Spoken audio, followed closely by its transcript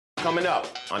Coming up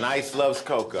on Ice Loves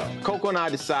CoCo. CoCo and I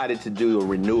decided to do a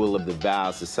renewal of the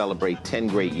vows to celebrate 10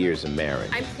 great years of marriage.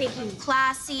 I'm thinking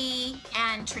classy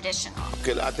and traditional.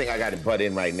 Good, I think I got to butt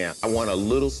in right now. I want a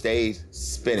little stage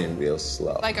spinning real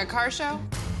slow. Like a car show?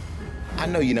 I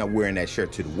know you're not wearing that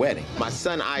shirt to the wedding. My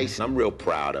son Ice, I'm real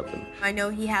proud of him. I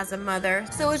know he has a mother,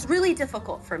 so it's really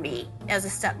difficult for me as a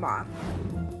stepmom.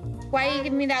 Why are you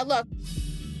giving me that look?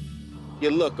 Yeah,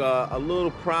 look, a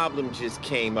little problem just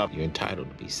came up. You're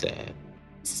entitled to be sad.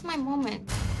 This is my moment.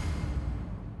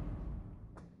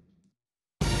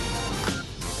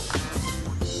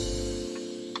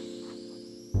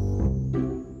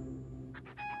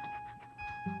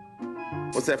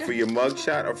 What's that, for your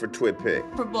mugshot or for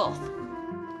TwitPic? For both.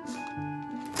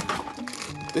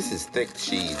 This is thick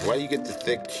cheese. Why do you get the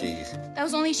thick cheese? That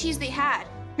was the only cheese they had.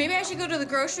 Maybe I should go to the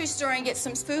grocery store and get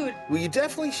some food. Well, you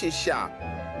definitely should shop.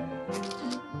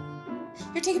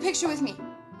 Here, take a picture with me.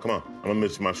 Come on, I'm gonna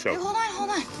miss my show. Hey, hold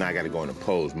on. Now I gotta go into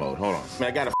pose mode. Hold on. Man,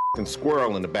 I got a f***ing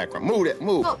squirrel in the background. Move it,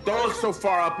 move. Oh. Don't look so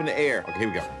far up in the air. Okay, here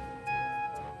we go.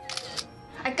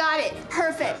 I got it.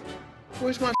 Perfect.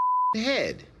 Where's my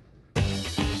head?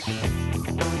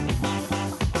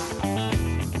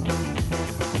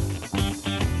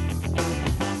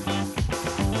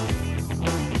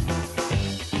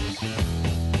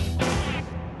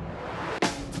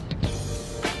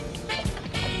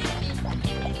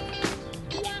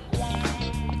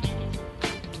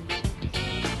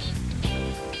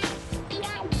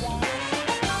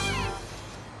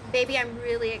 Baby, I'm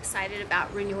really excited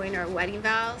about renewing our wedding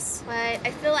vows, but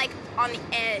I feel like on the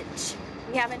edge.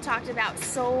 We haven't talked about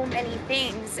so many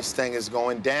things. This thing is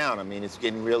going down. I mean, it's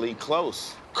getting really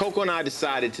close. CoCo and I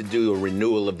decided to do a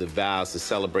renewal of the vows to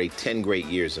celebrate 10 great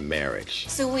years of marriage.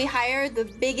 So we hired the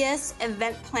biggest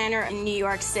event planner in New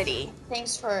York City.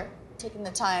 Thanks for taking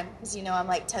the time, because you know I'm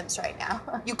like tense right now.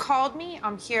 You called me,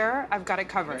 I'm here, I've got it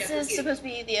covered. This is supposed to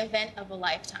be the event of a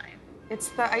lifetime. It's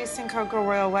the Ice and CoCo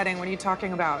royal wedding. What are you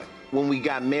talking about? When we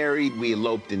got married, we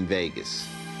eloped in Vegas.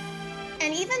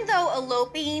 And even though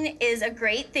eloping is a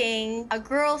great thing, a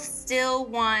girl still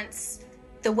wants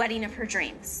the wedding of her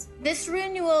dreams. This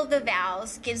renewal of the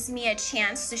vows gives me a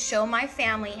chance to show my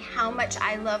family how much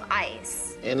I love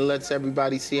Ice. And lets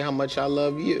everybody see how much I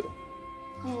love you.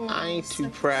 I ain't too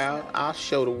proud. I'll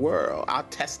show the world. I'll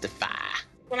testify.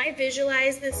 When I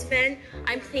visualize this event,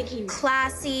 I'm thinking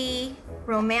classy,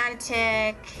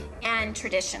 romantic, and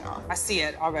traditional. I see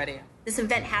it already. This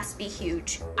event has to be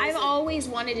huge. I've always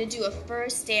wanted to do a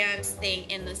first dance thing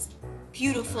in this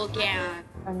beautiful gown.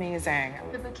 Amazing.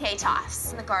 The bouquet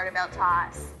toss, the garter belt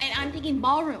toss. And I'm thinking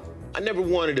ballroom. I never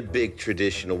wanted a big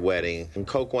traditional wedding. When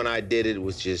CoCo and I did it, it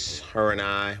was just her and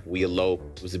I. We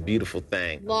eloped. It was a beautiful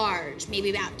thing. Large,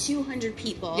 maybe about 200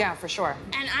 people. Yeah, for sure.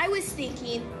 And I was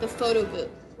thinking the photo booth,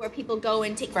 where people go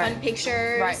and take fun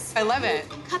pictures. Right, I love it.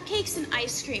 Cupcakes and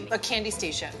ice cream. A candy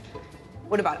station.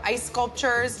 What about ice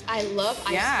sculptures? I love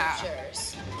ice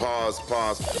sculptures.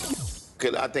 Pause.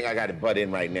 Good, I think I got to butt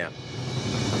in right now.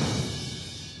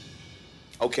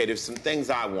 Okay, there's some things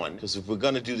I want, because if we're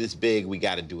gonna do this big, we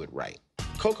gotta do it right.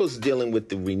 CoCo's dealing with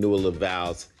the renewal of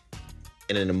vows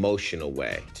in an emotional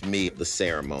way. To me, the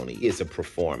ceremony is a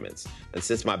performance. And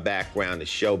since my background is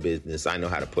show business, I know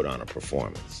how to put on a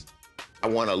performance. I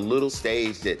want a little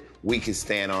stage that we can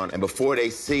stand on, and before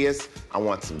they see us, I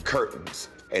want some curtains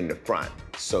in the front,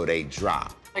 so they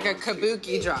drop. Like a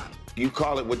kabuki drop. You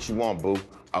call it what you want, boo.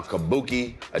 A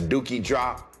kabuki, a dookie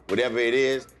drop, whatever it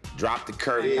is, drop the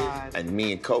curtain, and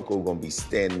me and CoCo gonna be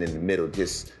standing in the middle,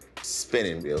 just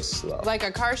spinning real slow. Like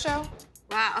a car show?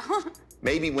 Wow.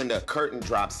 Maybe when the curtain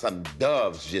drops, some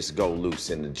doves just go loose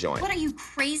in the joint. What, are you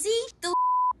crazy?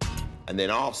 And then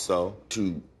also,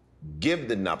 to give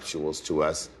the nuptials to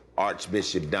us,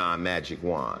 Archbishop Don Magic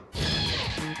Wand.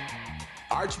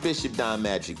 Archbishop Don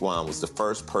Magic Wand was the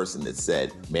first person that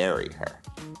said, marry her.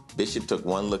 Bishop took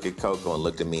one look at CoCo and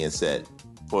looked at me and said,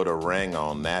 put a ring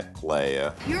on that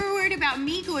player. You're worried about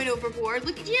me going overboard.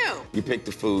 Look at you. You pick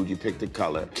the food, you pick the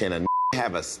color. Can a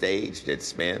have a stage that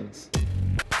spins?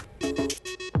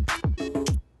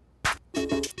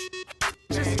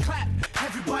 Just clap,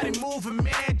 everybody moving,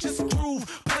 man. Just groove.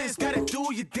 Players gotta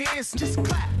do your dance. Just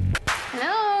clap.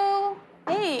 Hello.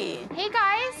 Hey. Hey,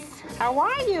 guys. How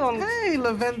are you? Hey,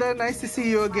 Lavenda, nice to see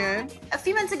you again. A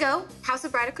few months ago, House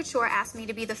of Bridal Couture asked me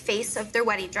to be the face of their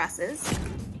wedding dresses.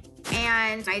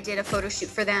 And I did a photo shoot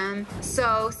for them.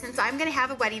 So since I'm gonna have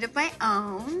a wedding of my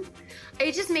own,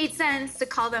 it just made sense to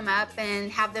call them up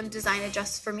and have them design a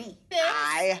dress for me.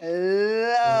 I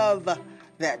love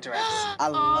that dress. I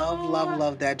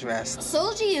love that dress.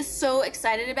 Solji is so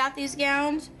excited about these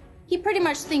gowns. He pretty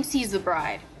much thinks he's the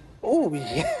bride. Oh,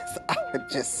 yes. I would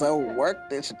just so work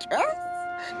this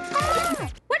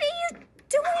dress. What are you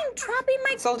doing? Dropping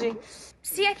my... Solji.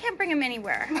 See, I can't bring him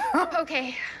anywhere.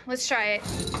 Okay, let's try it.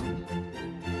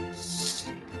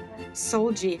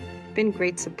 Solji, been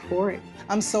great support.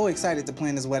 I'm so excited to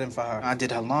plan this wedding for her. I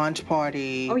did her launch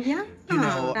party. Oh, yeah? You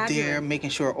know, Fabulous. they're making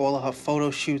sure all of her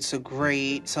photo shoots are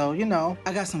great. So, you know,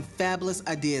 I got some fabulous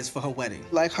ideas for her wedding.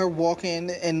 Like her walking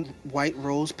in white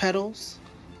rose petals.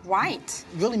 White.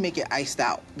 Really make it iced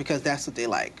out because that's what they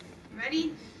like.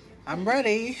 Ready? I'm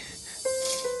ready.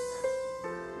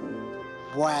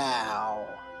 Wow.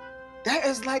 That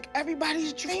is like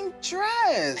everybody's dream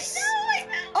dress. I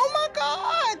know. Oh my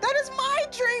God, that is my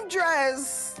dream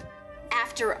dress.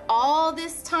 After all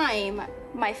this time,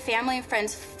 my family and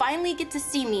friends finally get to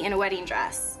see me in a wedding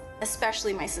dress,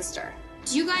 especially my sister.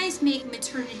 Do you guys make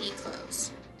maternity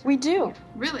clothes? We do.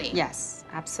 Really? Yes,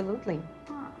 absolutely.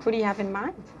 Who do you have in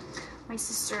mind? My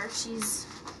sister, she's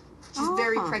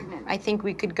very pregnant. I think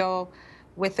we could go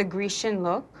with a Grecian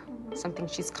look, something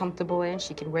she's comfortable in.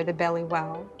 She can wear the belly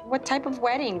well. What type of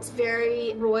weddings?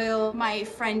 Very royal. My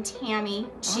friend Tammy,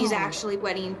 she's actually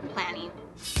wedding planning.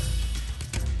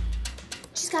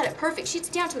 She's got it perfect. She's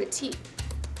down to a T.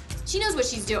 She knows what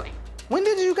she's doing. When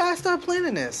did you guys start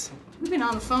planning this? We've been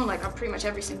on the phone like on pretty much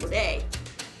every single day.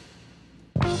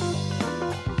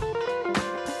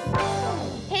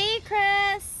 Hey,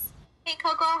 Chris. Hey,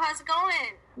 Coco, how's it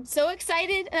going? I'm so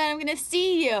excited that I'm gonna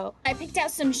see you. I picked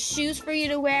out some shoes for you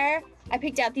to wear. I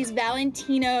picked out these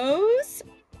Valentinos.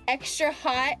 Extra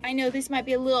hot. I know this might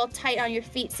be a little tight on your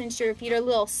feet since your feet are a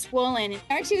little swollen.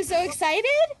 Aren't you so excited?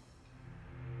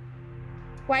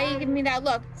 Why are you giving me that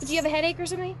look? Do you have a headache or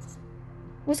something?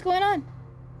 What's going on?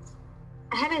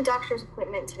 I had a doctor's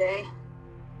appointment today.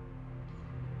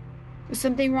 Is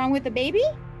something wrong with the baby?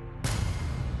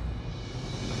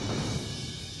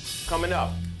 Coming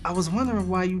up. I was wondering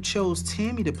why you chose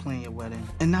Tammy to plan your wedding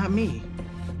and not me.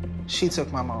 She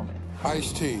took my moment.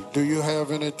 Ice-T, do you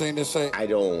have anything to say? I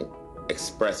don't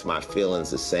express my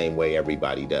feelings the same way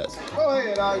everybody does. Go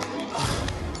ahead,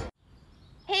 Ice-T.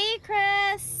 Hey,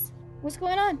 Chris. What's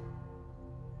going on?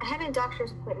 I had a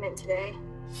doctor's appointment today.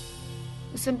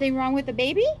 Is something wrong with the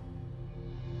baby?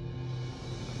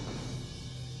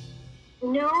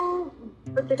 No,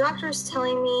 but the doctor's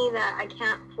telling me that I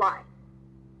can't fly.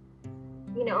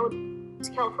 You know,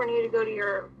 to California to go to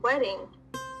your wedding.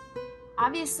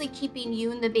 Obviously, keeping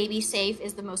you and the baby safe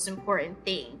is the most important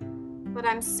thing. But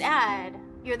I'm sad.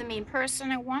 You're the main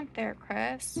person I want there,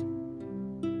 Chris.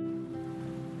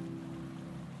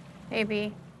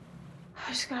 Baby, I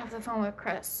just got off the phone with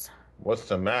Chris. What's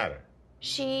the matter?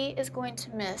 She is going to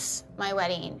miss my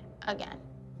wedding again.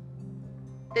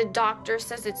 The doctor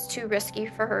says it's too risky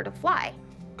for her to fly.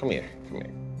 Come here.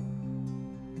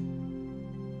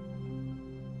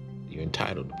 You're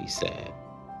entitled to be sad.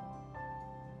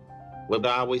 What do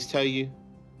I always tell you?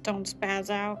 Don't spaz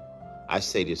out. I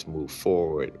say just move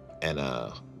forward and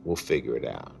we'll figure it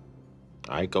out.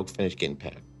 All right, go finish getting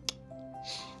packed.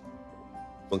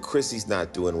 When Chrissy's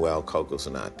not doing well, Coco's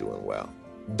not doing well.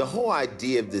 The whole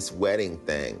idea of this wedding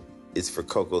thing is for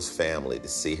Coco's family to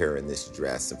see her in this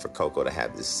dress and for Coco to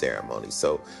have this ceremony.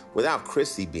 So without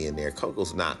Chrissy being there,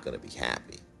 Coco's not gonna be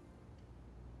happy.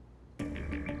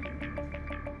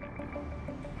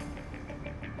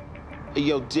 Hey,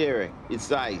 yo, Derek,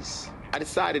 it's Ice. I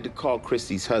decided to call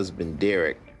Chrissy's husband,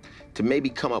 Derek, to maybe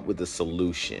come up with a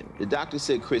solution. The doctor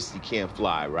said Chrissy can't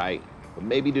fly, right? But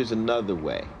maybe there's another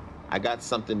way. I got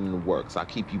something in the works. I'll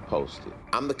keep you posted.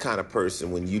 I'm the kind of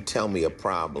person, when you tell me a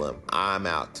problem, I'm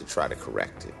out to try to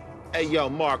correct it. Hey, yo,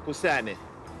 Mark, what's happening?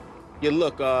 Yeah,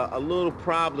 look, a little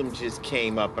problem just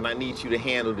came up, and I need you to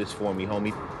handle this for me,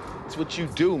 homie. It's what you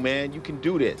do, man. You can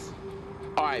do this.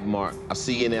 All right, Mark, I'll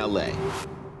see you in L.A.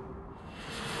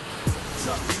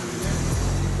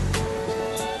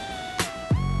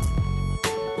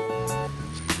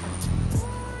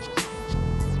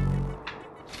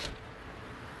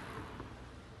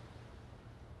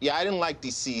 Yeah, I didn't like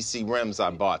these CEC rims I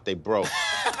bought. They broke.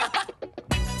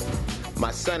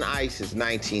 My son Ice is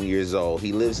 19 years old.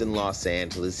 He lives in Los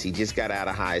Angeles. He just got out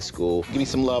of high school. Give me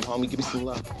some love, homie. Give me some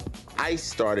love. Ice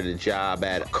started a job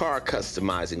at a car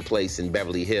customizing place in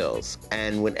Beverly Hills.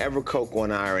 And whenever Coco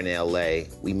and I are in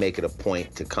LA, we make it a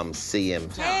point to come see him.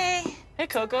 Hey. Hey,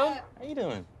 Coco. How you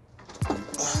doing?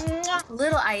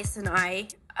 Little Ice and I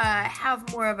have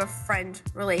more of a friend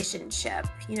relationship.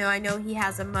 You know, I know he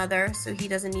has a mother, so he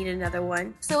doesn't need another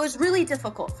one. So it's really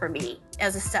difficult for me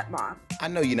as a stepmom. I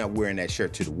know you're not wearing that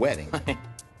shirt to the wedding.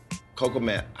 Coco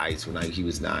met Ice when he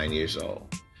was 9 years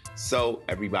old. So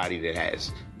everybody that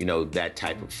has, you know, that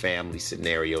type of family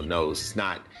scenario knows it's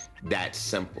not that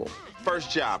simple. First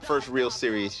job, first real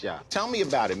serious job. Tell me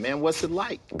about it, man. What's it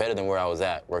like? Better than where I was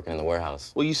at, working in the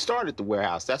warehouse. Well, you start at the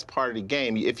warehouse. That's part of the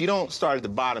game. If you don't start at the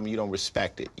bottom, you don't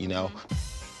respect it, you know?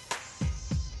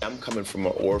 I'm coming from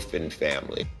an orphan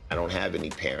family. I don't have any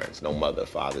parents, no mother,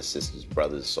 father, sisters,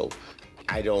 brothers, so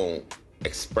I don't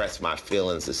express my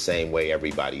feelings the same way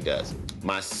everybody does.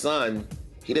 My son,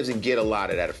 he doesn't get a lot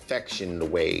of that affection the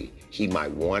way he might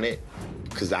want it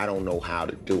because I don't know how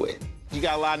to do it. You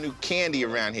got a lot of new candy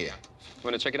around here.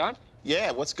 Want to check it out?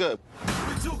 Yeah, what's good?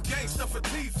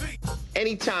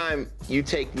 Anytime you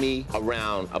take me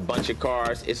around a bunch of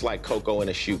cars, it's like CoCo in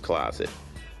a shoe closet.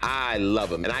 I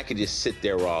love them, and I could just sit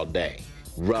there all day,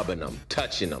 rubbing them,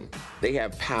 touching them. They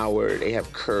have power, they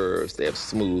have curves, they have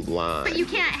smooth lines. But you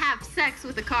can't have sex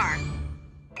with a car.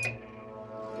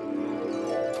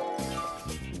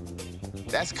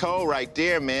 That's cold right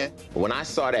there, man. When I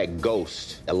saw that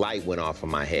ghost, a light went off in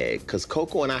my head, because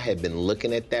CoCo and I had been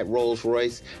looking at that Rolls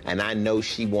Royce, and I know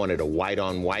she wanted a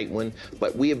white-on-white one,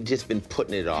 but we have just been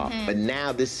putting it off. But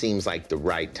now this seems like the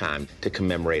right time to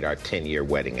commemorate our 10-year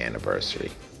wedding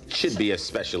anniversary. Should be a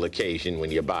special occasion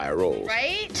when you buy a Rolls.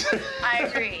 Right? I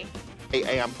agree.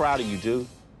 Hey, I'm proud of you, dude.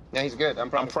 Yeah, he's good. I'm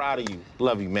proud of you.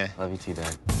 Love you, man. Love you too,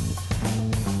 Dad.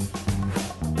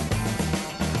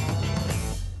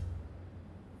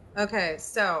 Okay,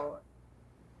 so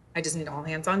I just need all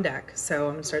hands on deck. So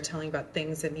I'm gonna start telling you about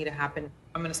things that need to happen.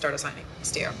 I'm gonna start assigning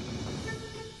things to you.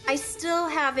 I still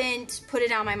haven't put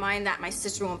it on my mind that my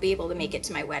sister won't be able to make it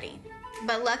to my wedding.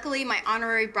 But luckily, my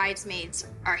honorary bridesmaids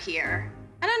are here.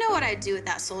 I don't know what I'd do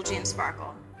without Solji and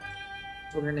Sparkle.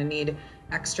 We're gonna need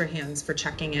extra hands for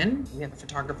checking in. We have a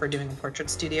photographer doing a portrait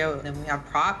studio, and then we have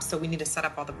props, so we need to set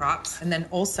up all the props. And then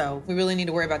also, we really need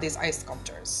to worry about these ice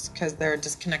sculptures, because they're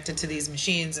disconnected to these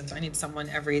machines, and I need someone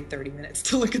every 30 minutes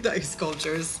to look at the ice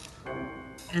sculptures.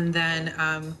 And then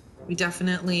we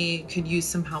definitely could use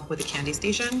some help with the candy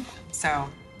station. So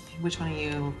which one of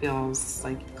you feels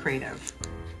like creative?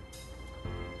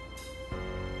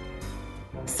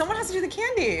 Someone has to do the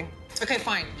candy. Okay,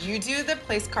 fine. You do the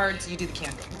place cards, you do the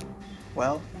candy.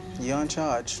 Well, you're in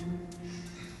charge.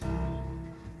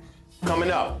 Coming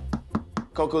up,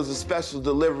 CoCo's a special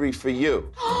delivery for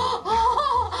you.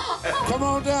 Come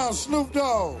on down, Snoop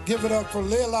Dogg. Give it up for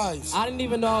Lil Ice. I didn't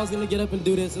even know I was gonna get up and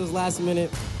do this. It was last minute.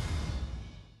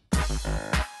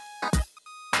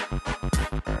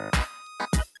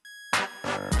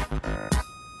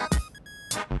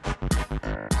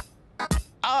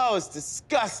 Oh, it's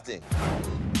disgusting.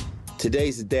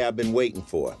 Today's the day I've been waiting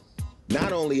for.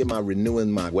 Not only am I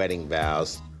renewing my wedding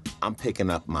vows, I'm picking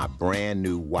up my brand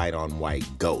new white-on-white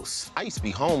ghost. I used to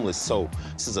be homeless, so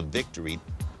this is a victory.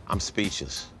 I'm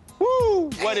speechless. Woo!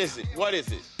 What is it? What is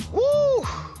it? Woo!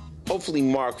 Hopefully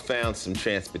Mark found some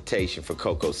transportation for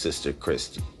CoCo's sister,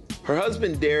 Christy. Her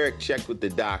husband, Derek, checked with the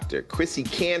doctor. Chrissy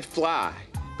can't fly,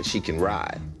 but she can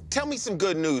ride. Tell me some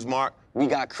good news, Mark. We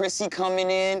got Chrissy coming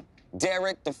in,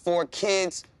 Derek, the 4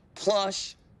 kids,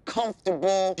 plush,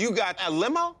 comfortable. You got a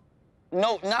limo?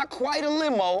 No, not quite a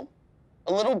limo.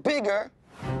 A little bigger.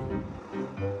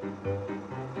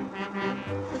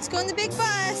 Let's go in the big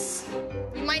bus.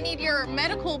 You might need your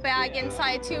medical bag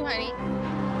inside too, honey.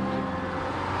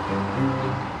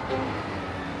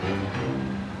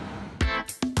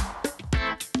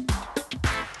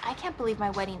 I can't believe my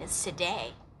wedding is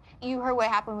today. You heard what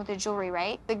happened with the jewelry,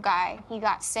 right? The guy, he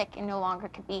got sick and no longer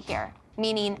could be here,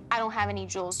 meaning I don't have any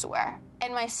jewels to wear.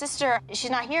 And my sister, she's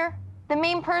not here. The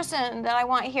main person that I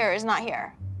want here is not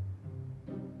here.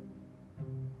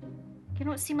 You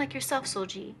don't seem like yourself,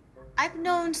 Solji. I've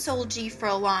known Solji for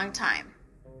a long time.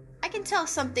 I can tell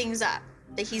something's up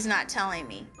that he's not telling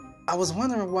me. I was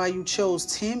wondering why you chose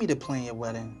Tammy to plan your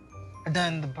wedding. I've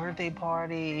done the birthday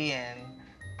party and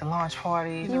the launch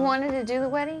party. You wanted to do the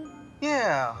wedding?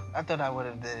 Yeah, I thought I would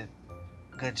have did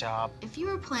a good job. If you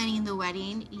were planning the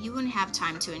wedding, you wouldn't have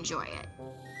time to enjoy it.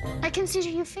 I consider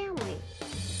you family.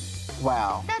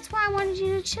 Wow. That's why I wanted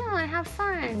you to chill and have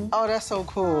fun. Oh, that's so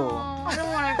cool. Oh, I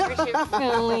don't want to hurt your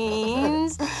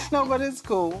feelings. No, but it's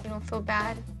cool. You don't feel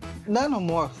bad? Not no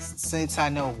more since I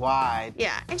know why.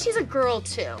 Yeah, and she's a girl,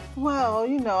 too. Well,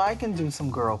 you know, I can do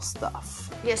some girl stuff.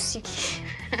 Yes, you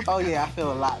can. Oh, yeah, I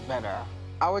feel a lot better.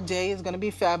 Our day is going to be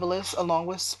fabulous, along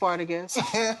with Spartacus.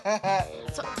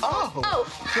 Oh!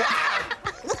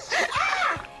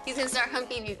 He's going to start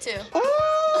humping you, too.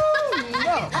 Oh,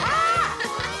 no.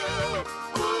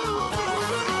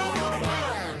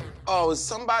 Oh, is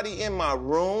somebody in my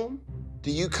room?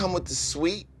 Do you come with the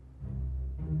suite?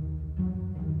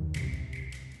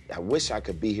 I wish I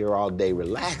could be here all day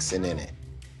relaxing in it.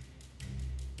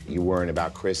 You worrying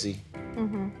about Chrissy?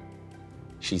 Mm-hmm.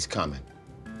 She's coming.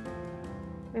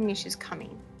 What do you mean she's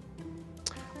coming?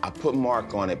 I put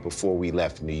Mark on it before we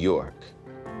left New York.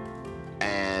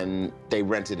 And they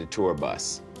rented a tour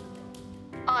bus.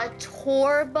 A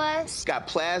tour bus? Got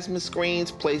plasma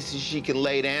screens, places she can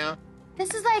lay down.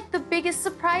 This is like the biggest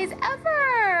surprise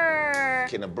ever.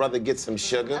 Can a brother get some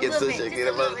sugar? Get some sugar. Get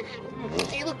a little.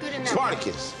 You look good in that.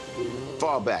 Spartacus,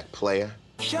 fall back, player.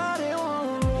 Shawty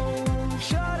wanna roll,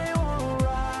 shawty wanna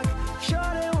rock,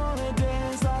 shawty wanna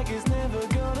dance like it's never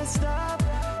gonna stop.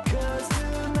 'Cause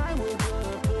tonight we're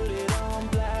gonna put it on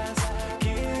blast.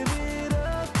 Give it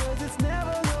up, 'cause it's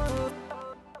never gonna.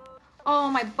 Oh,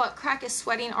 my butt crack is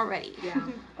sweating already. Yeah.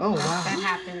 Oh, wow. That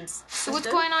happens. So what's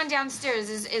going on downstairs?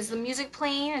 Is the music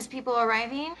playing? Is people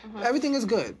arriving? Everything is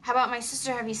good. How about my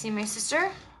sister? Have you seen my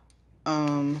sister?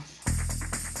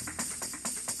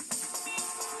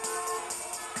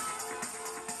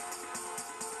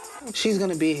 She's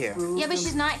gonna be here. Yeah, but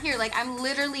she's not here. Like, I'm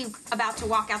literally about to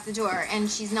walk out the door, and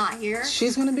she's not here.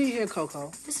 She's gonna be here,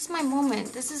 CoCo. This is my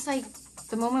moment. This is, like,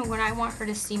 the moment when I want her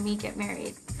to see me get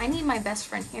married. I need my best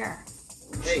friend here.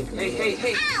 Hey, hey, hey,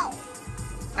 hey. Ow!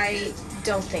 I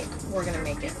don't think we're gonna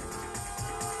make it.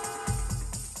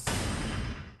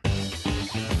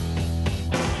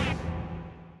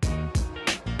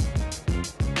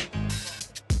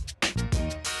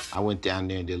 I went down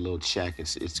there and did a little check.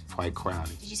 It's quite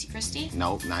crowded. Did you see Christy?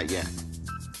 Nope, not yet.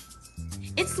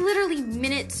 It's literally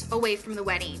minutes away from the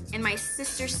wedding, and my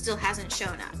sister still hasn't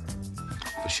shown up.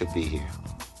 But she'll be here.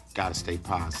 Gotta stay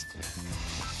positive.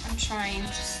 I'm trying,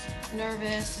 just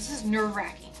nervous. This is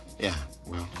nerve-wracking. Yeah,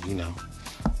 well, you know.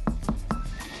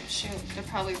 Shoot, they're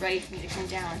probably ready for me to come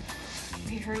down.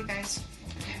 Okay, hurry, guys.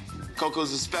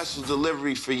 CoCo's a special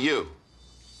delivery for you.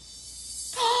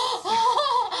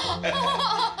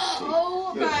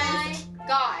 Oh my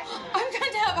God. I'm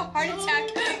going to have a heart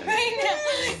attack right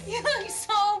now. You look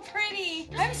so pretty.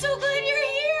 I'm so glad you're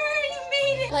here. You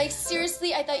made it. Like,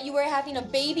 seriously, I thought you were having a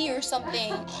baby or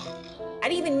something. I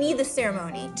didn't even need the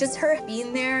ceremony. Just her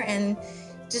being there and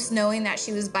just knowing that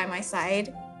she was by my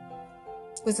side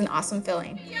was an awesome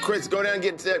feeling. Chris, go down and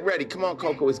get that ready. Come on,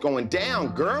 CoCo, it's going down,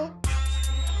 girl.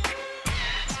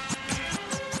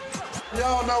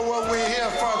 Y'all know what we're here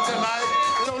for tonight.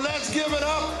 So let's give it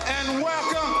up and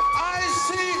welcome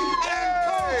Ice-T and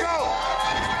CoCo.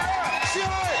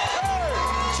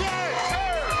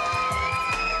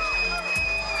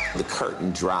 The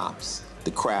curtain drops.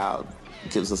 The crowd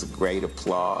gives us a great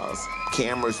applause.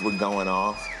 Cameras were going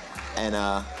off, and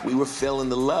we were feeling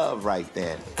the love right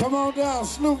then. Come on down,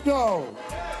 Snoop Dogg.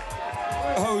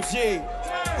 Oh, gee.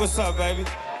 What's up, baby?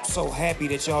 So happy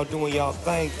that y'all doing y'all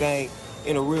thing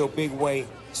in a real big way,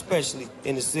 especially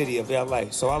in the city of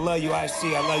LA. So I love you,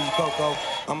 Ice-T. I love you, CoCo.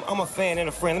 I'm a fan and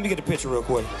a friend. Let me get the picture real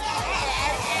quick.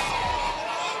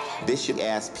 Bishop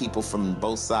asked people from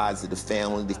both sides of the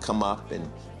family to come up and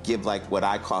give like what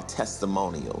I call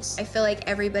testimonials. I feel like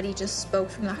everybody just spoke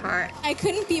from the heart. I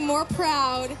couldn't be more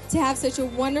proud to have such a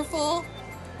wonderful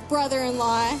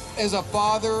brother-in-law. As a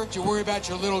father, you worry about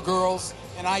your little girls,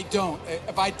 and I don't.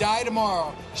 If I die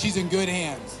tomorrow, she's in good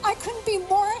hands. I couldn't be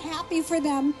more happy for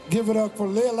them. Give it up for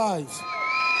Lil Ice.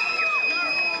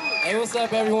 Hey, what's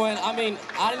up, everyone? I mean,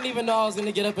 I didn't even know I was going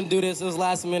to get up and do this. It was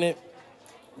last minute.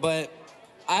 But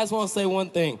I just want to say one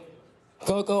thing.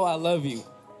 CoCo, I love you.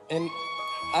 And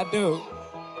I do.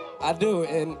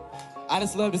 And I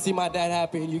just love to see my dad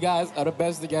happy, and you guys are the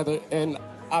best together. And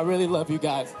I really love you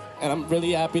guys. And I'm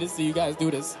really happy to see you guys do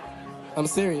this. I'm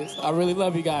serious. I really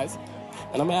love you guys.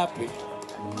 And I'm happy.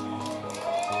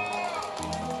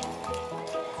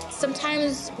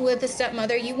 Sometimes with a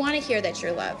stepmother, you want to hear that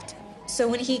you're loved. So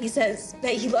when he says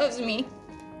that he loves me,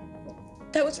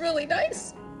 that was really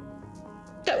nice.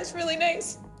 That was really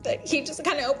nice. That he just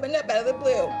kind of opened up out of the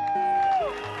blue.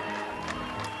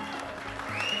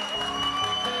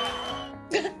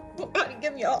 How to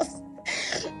give y'all.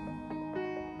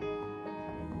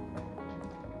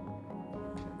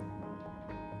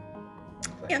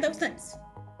 Yeah, that was nice.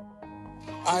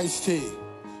 Ice-T,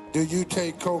 do you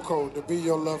take CoCo to be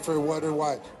your love for what and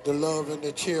white, the love and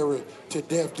the cherry, to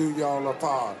death do y'all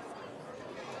apart?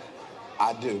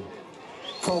 I do.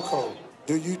 CoCo,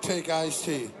 do you take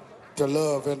Ice-T to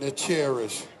love and to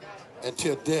cherish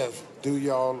until death do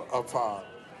y'all apart?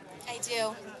 I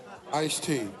do.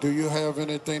 Ice-T, do you have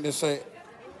anything to say?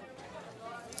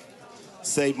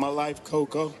 Saved my life,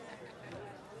 CoCo.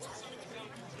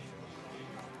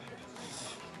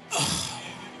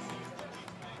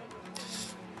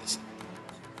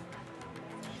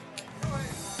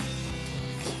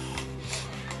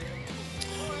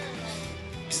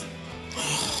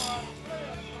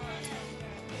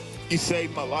 You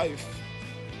saved my life.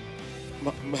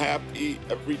 I'm happy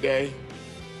every day.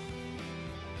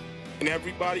 And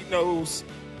everybody knows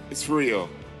it's real.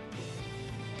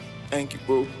 Thank you,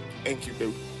 boo. Thank you,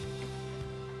 boo.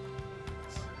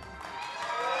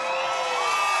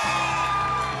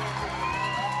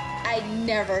 I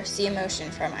never see emotion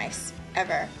from Ice,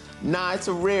 ever. Nah, it's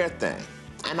a rare thing.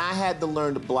 And I had to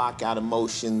learn to block out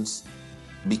emotions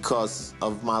because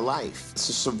of my life. It's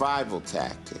a survival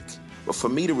tactic. But for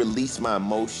me to release my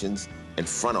emotions in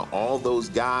front of all those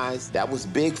guys, that was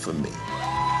big for me.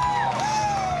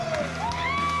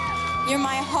 You're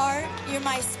my heart, you're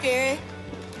my spirit,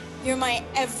 you're my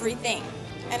everything.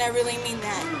 And I really mean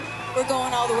that. We're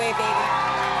going all the way, baby.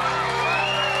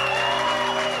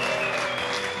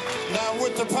 Now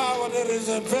with the power that is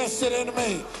invested in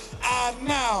me, I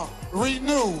now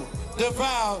renew the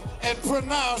vow and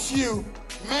pronounce you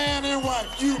man and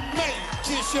wife. You may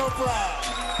kiss your bride.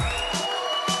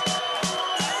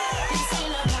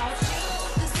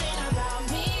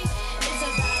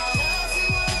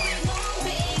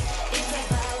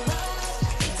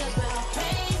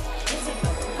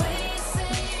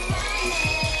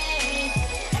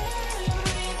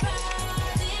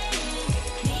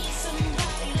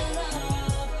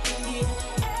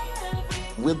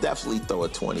 We'll definitely throw a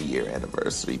 20-year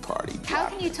anniversary party. How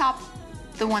can you top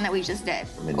the one that we just did?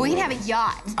 I mean, We can have a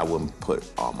yacht. I wouldn't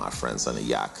put all my friends on a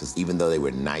yacht, because even though they were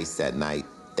nice that night,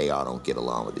 they all don't get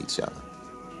along with each other.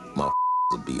 Motherfuckers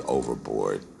would be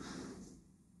overboard.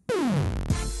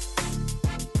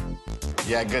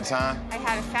 You had a good time? I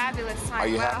had a fabulous time. Are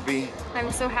you Wow. happy?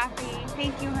 I'm so happy.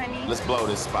 Thank you, honey. Let's blow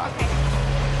this spot.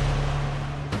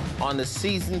 On the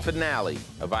season finale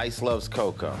of Ice Loves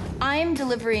CoCo. I'm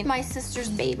delivering my sister's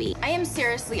baby. I am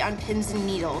seriously on pins and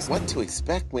needles. What to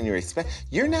expect when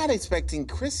you're not expecting,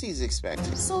 Chrissy's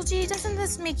expecting. Solji, doesn't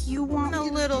this make you want a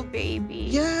little baby?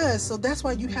 Yeah, so that's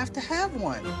why you have to have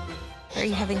one. Are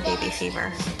you having baby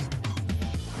fever?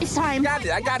 It's time.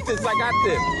 I got this.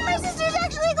 My sister's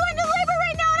actually going to labor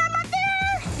right now, and I'm not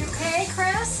there. You okay,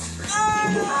 Chris?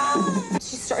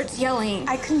 She starts yelling.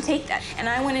 I couldn't take that, and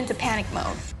I went into panic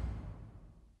mode.